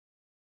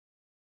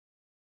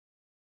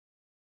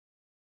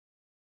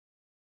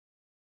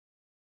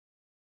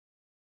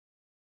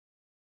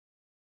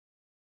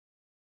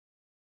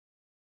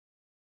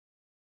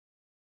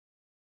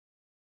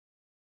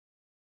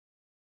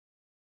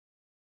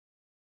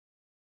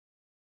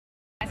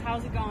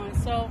how's it going?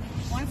 So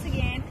once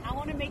again, I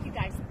want to make you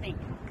guys think.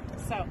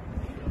 So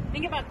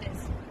think about this.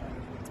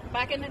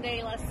 Back in the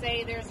day, let's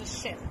say there's a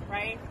ship,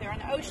 right? They're on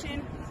the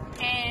ocean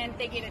and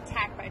they get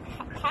attacked by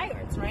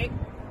pirates, right?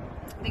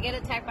 They get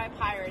attacked by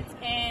pirates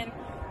and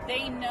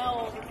they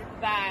know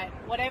that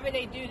whatever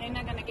they do, they're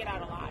not going to get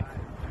out alive.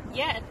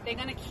 Yet they're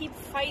going to keep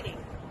fighting.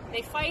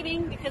 They're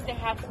fighting because they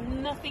have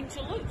nothing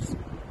to lose,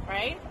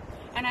 right?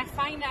 And I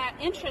find that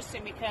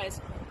interesting because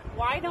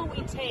why don't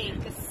we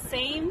take the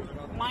same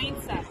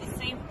mindset, the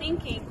same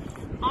thinking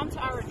onto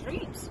our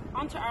dreams,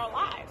 onto our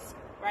lives,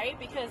 right?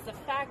 Because the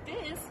fact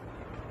is,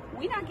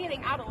 we're not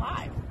getting out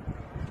alive.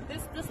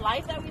 This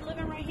life that we live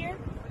in right here,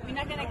 we're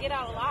not going to get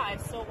out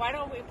alive. So why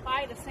don't we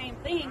apply the same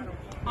thing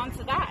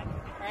onto that,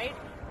 right?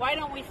 Why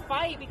don't we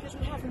fight? Because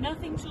we have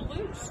nothing to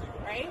lose,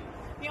 right?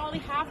 We only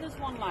have this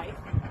one life.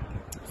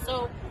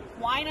 So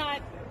why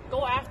not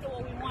go after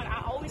what we want?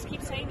 I always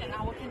keep saying that, and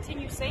I will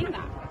continue saying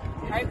that,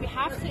 right? We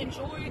have to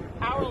enjoy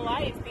our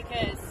life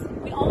because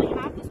we only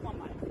have this one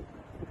life,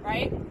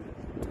 right?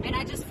 And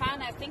I just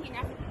found that thinking,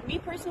 me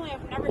personally,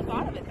 I've never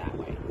thought of it that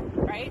way,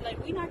 right?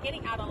 Like, we're not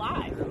getting out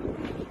alive.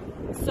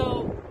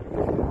 So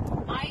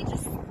I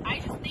just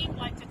think,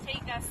 like, to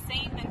take that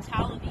same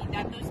mentality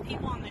that those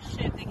people on the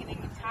ship, they're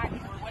getting attacked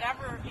or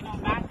whatever,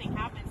 bad thing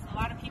happens. A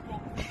lot of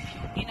people,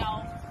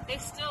 they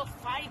still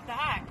fight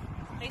back.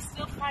 They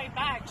still fight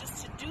back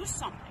just to do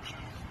something,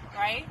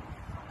 right?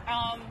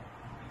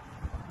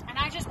 And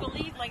I just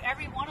believe, like,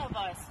 every one of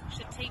us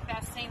should take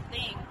that same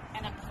thing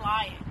and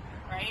apply it,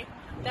 right?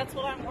 That's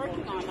what I'm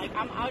working on. Like,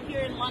 I'm out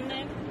here in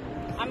London.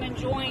 I'm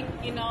enjoying,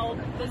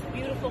 this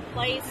beautiful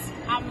place.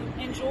 I'm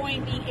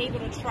enjoying being able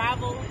to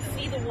travel,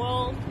 see the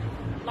world.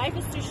 Life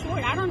is too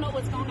short. I don't know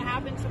what's going to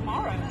happen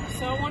tomorrow.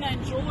 So I want to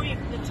enjoy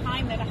the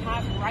time that I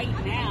have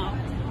right now.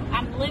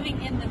 I'm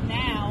living in the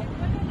now,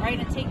 right?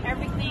 And take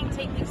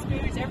the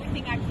experience,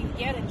 everything I can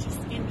get and just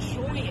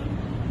enjoy it,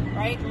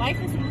 right?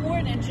 Life is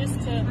more than just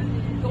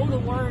to go to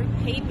work,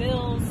 pay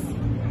bills,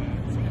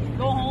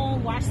 go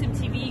home, watch some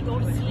TV, go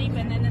to sleep,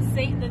 and then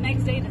the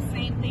next day the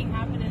same thing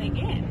happening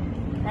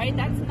again, right?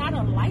 That's not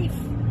a life,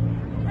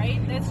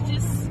 right? That's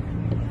just,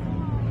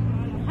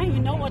 I don't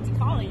even know what to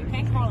call it. You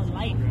can't call it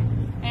life.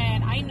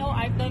 And I know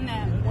I've done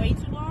that way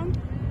too long,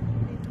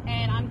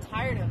 and I'm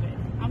tired of it.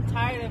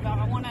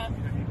 I want to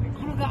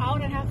go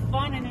out and have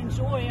fun and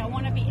enjoy. I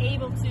want to be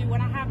able to,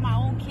 when I have my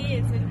own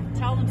kids and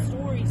tell them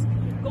stories,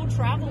 go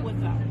travel with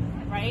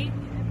them, right?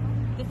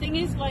 The thing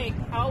is, like,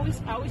 I always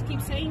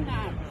keep saying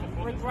that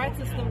regrets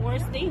is the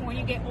worst thing. When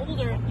you get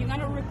older, you're going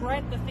to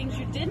regret the things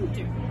you didn't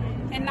do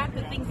and not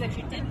the things that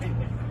you did do,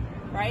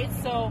 right?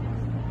 So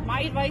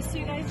my advice to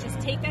you guys, just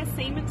take that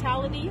same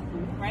mentality,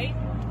 right?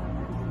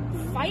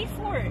 Fight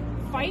for it.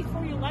 Fight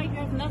for your life. You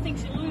have nothing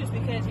to lose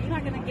because you're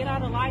not going to get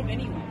out alive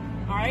anyway.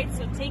 All right,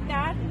 so take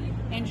that,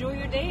 enjoy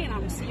your day, and I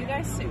will see you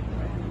guys soon.